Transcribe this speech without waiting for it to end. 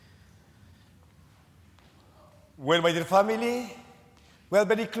Well, my dear family, we are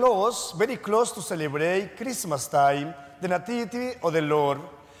very close to celebrate Christmas time, the Nativity of the Lord.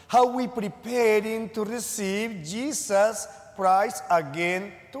 How we preparing to receive Jesus Christ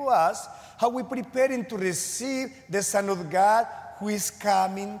again to us. How we preparing to receive the Son of God who is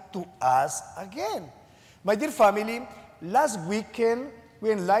coming to us again. My dear family, last weekend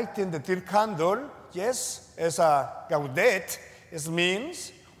we enlightened the third candle. Yes, as a Gaudet, it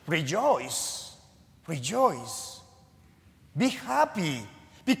means rejoice. Rejoice. Be happy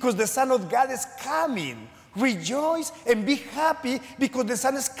because the Son of God is coming. Rejoice and be happy because the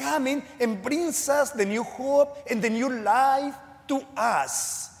Son is coming and brings us the new hope and the new life to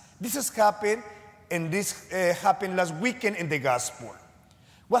us. This has happened, and this happened last weekend in the Gospel.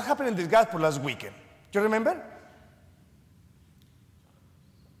 What happened in the Gospel last weekend? Do you remember?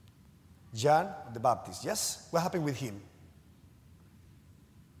 John the Baptist, yes? What happened with him?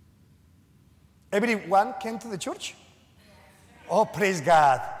 Everyone came to the church? Oh, praise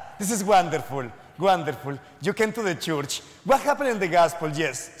God. This is wonderful. Wonderful. You came to the church. What happened in the gospel?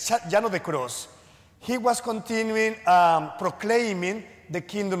 Yes, John of the Cross. He was continuing proclaiming the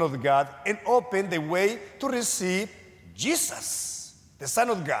kingdom of God and opened the way to receive Jesus, the Son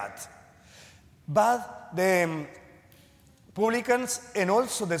of God. But the publicans and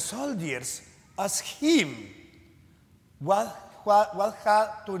also the soldiers asked him what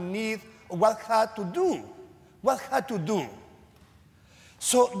had to need, or what had to do. What had to do?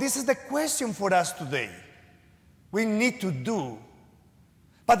 So this is the question for us today. We need to do.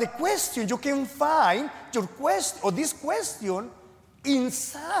 But the question, you can find your question or this question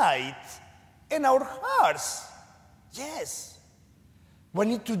inside in our hearts. Yes. We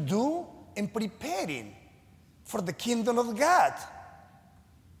need to do and preparing for the kingdom of God.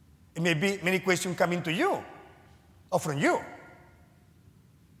 It may be many questions coming to you or from you.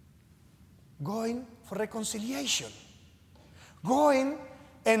 Going for reconciliation. Going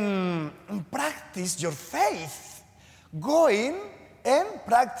and practice your faith. Going and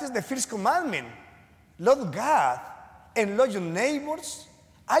practice the first commandment. Love God and love your neighbors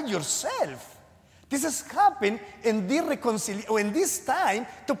as yourself. This has happened in this time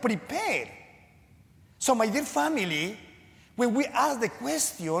to prepare. So my dear family, when we ask the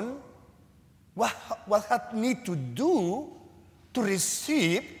question, what have need to do to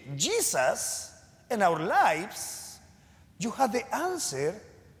receive Jesus in our lives, you have the answer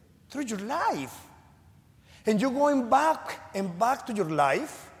through your life. And you're going back and back to your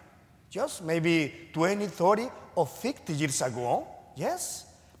life, just maybe 20, 30, or 50 years ago. Yes?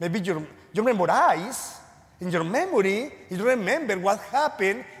 Maybe you memorize in your memory, you remember what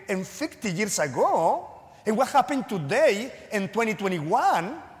happened in 50 years ago and what happened today in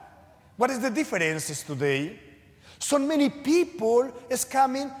 2021. What is the differences today? So many people is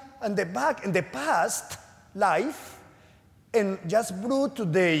coming in the past life and just brought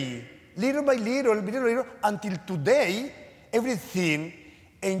today, little by little, until today, everything,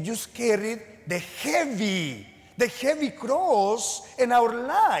 and just carried the heavy cross in our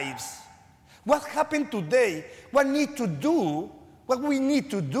lives. What happened today? What we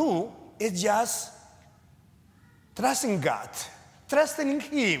need to do is just trusting God, trusting in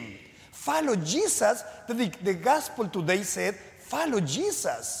Him. Follow Jesus. The gospel today said, follow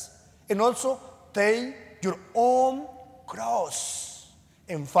Jesus. And also take your own cross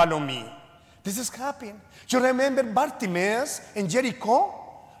and follow me. This is happening. You remember Bartimaeus in Jericho?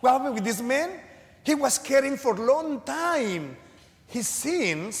 What happened with this man? He was carrying for a long time his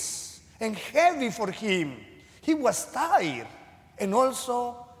sins and heavy for him. He was tired. And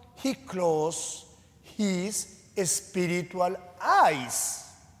also he closed his spiritual eyes.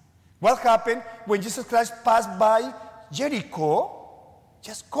 What happened when Jesus Christ passed by Jericho?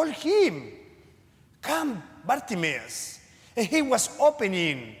 Just call him. Come, Bartimaeus. And he was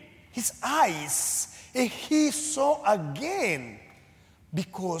opening his eyes. And he saw again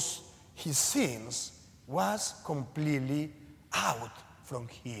because his sins was completely out from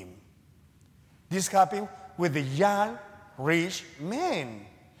him. This happened with the young rich man.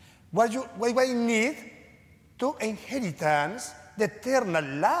 What I need to inheritance the eternal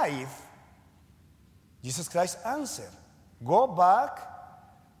life? Jesus Christ answered, go back,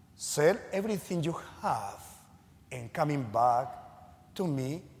 sell everything you have, and coming back to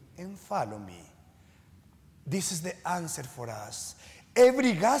me and follow me. This is the answer for us.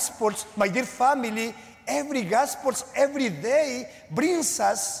 Every gospel, my dear family, every gospel every day brings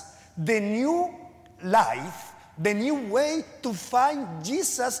us the new life, the new way to find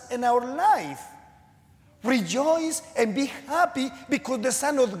Jesus in our life. Rejoice and be happy because the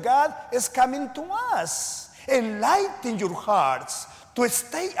Son of God is coming to us. Enlighten your hearts to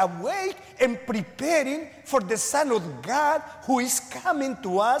stay awake and preparing for the Son of God who is coming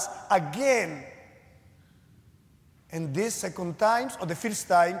to us again. And this second time, or the first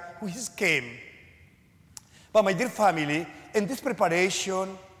time, he came. But my dear family, in this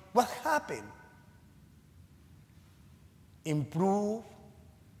preparation, what happened? Improve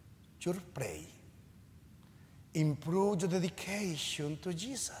your prayer. Improve your dedication to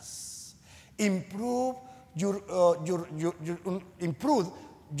Jesus. Improve your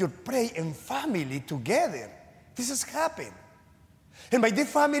prayer and family together. This has happened. And my dear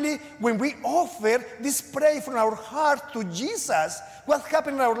family, when we offer this prayer from our heart to Jesus, what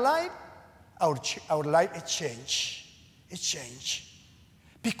happened in our life? Our life is changed. It's changed.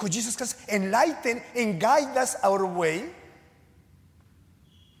 Because Jesus can enlighten and guide us our way.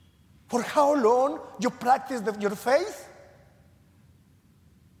 For how long you practice your faith?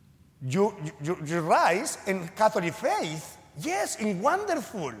 You rise in Catholic faith. Yes, in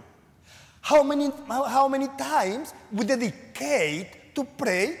wonderful. How many times we dedicate to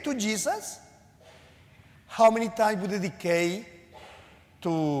pray to Jesus? How many times we dedicate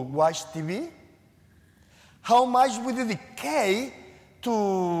to watch TV? How much we dedicate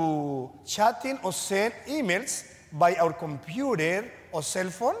to chatting or send emails by our computer or cell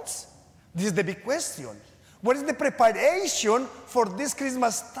phones? This is the big question. What is the preparation for this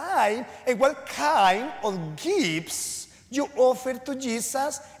Christmas time, and what kind of gifts you offer to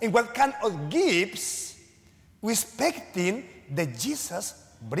Jesus, and what kind of gifts we expecting that Jesus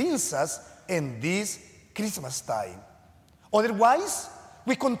brings us in this Christmas time? Otherwise,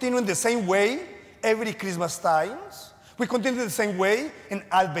 we continue in the same way every Christmas times. We continue the same way in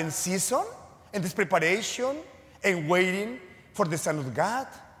Advent season, in this preparation and waiting for the Son of God.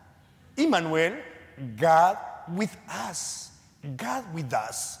 Emmanuel, God with us. God with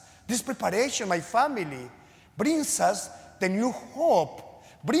us. This preparation, my family, brings us the new hope,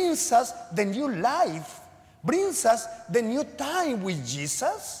 brings us the new life, brings us the new time with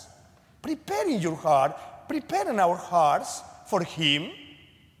Jesus. Preparing your heart, preparing our hearts for Him.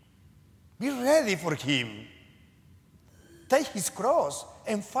 Be ready for Him. Take His cross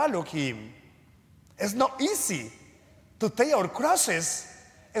and follow Him. It's not easy to take our crosses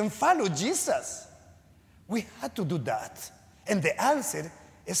and follow Jesus. We had to do that. And the answer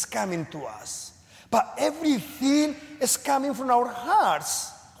is coming to us. But everything is coming from our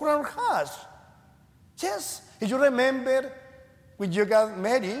hearts. From our hearts. Yes. If you remember when you got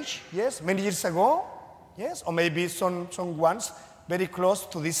married, yes, many years ago, yes, or maybe some ones very close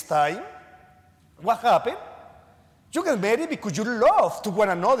to this time, what happened? You got married because you love to one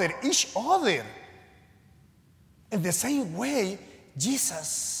another, each other. In the same way,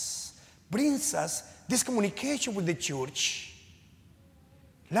 Jesus brings us this communication with the church.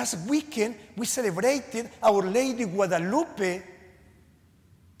 Last weekend, we celebrated Our Lady Guadalupe,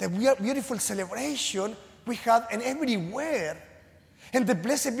 the beautiful celebration we had and everywhere. And the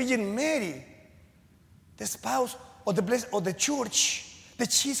Blessed Virgin Mary, the spouse of the church,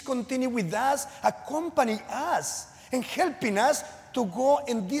 that she's continuing with us, accompanying us, and helping us to go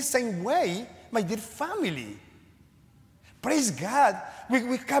in this same way, my dear family. Praise God.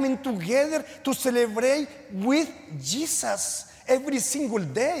 We're coming together to celebrate with Jesus every single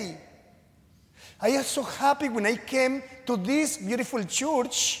day. I am so happy when I came to this beautiful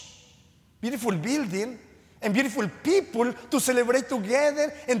church, beautiful building, and beautiful people to celebrate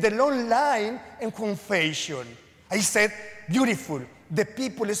together in the long line and confession. I said, beautiful. The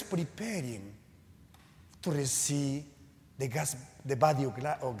people is preparing to receive the body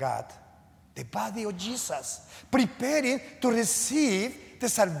of God. The body of Jesus, preparing to receive the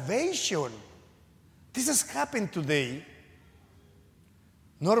salvation. This has happened today.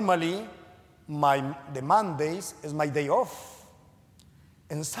 Normally, the Mondays is my day off.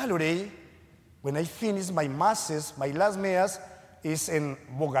 And Saturday, when I finish my masses, my last mass is in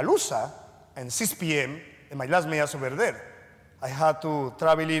Bogalusa at 6 p.m., and my last mass over there. I had to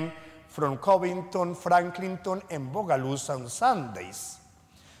travel in from Covington, Franklinton, and Bogalusa on Sundays.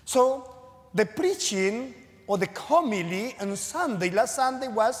 So, the preaching or the homily on Sunday, last Sunday,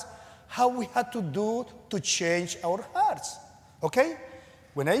 was how we had to do to change our hearts. Okay?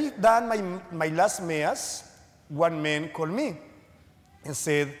 When I done my last mass, one man called me and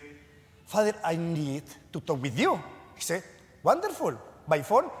said, Father, I need to talk with you. He said, wonderful. By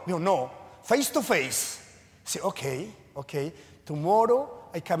phone? No, face to face. I said, okay. Tomorrow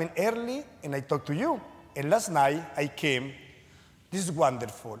I come in early and I talk to you. And last night I came. This is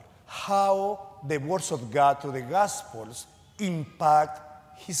wonderful. How the words of God to the Gospels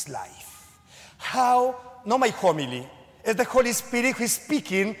impact his life. How, not my homily, it's the Holy Spirit who is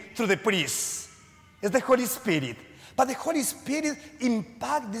speaking through the priest. It's the Holy Spirit. But the Holy Spirit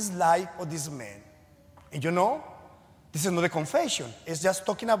impacted this life of this man. And you know, this is not a confession. It's just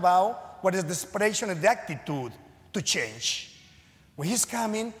talking about what is the inspiration and the attitude to change. When he's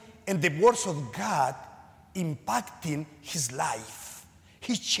coming and the words of God impacting his life,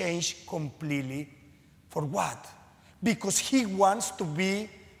 he changed completely. For what? Because he wants to be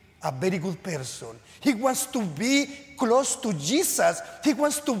a very good person. He wants to be close to Jesus. He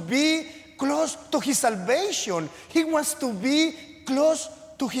wants to be close to his salvation. He wants to be close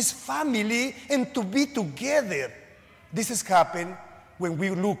to his family and to be together. This has happened when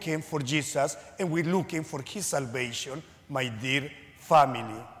we're looking for Jesus and we're looking for his salvation, my dear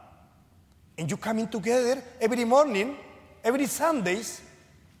family. And you coming together every morning, every Sundays,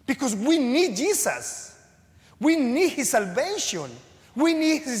 because we need Jesus. We need his salvation. We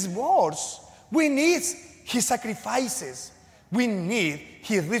need his words. We need his sacrifices. We need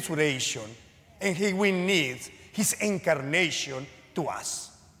his resurrection. And we need his incarnation to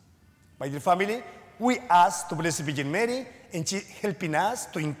us. My dear family, we ask to Blessed Virgin Mary, and she helping us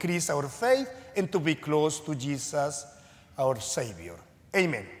to increase our faith and to be close to Jesus, our Savior.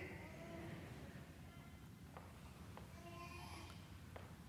 Amen.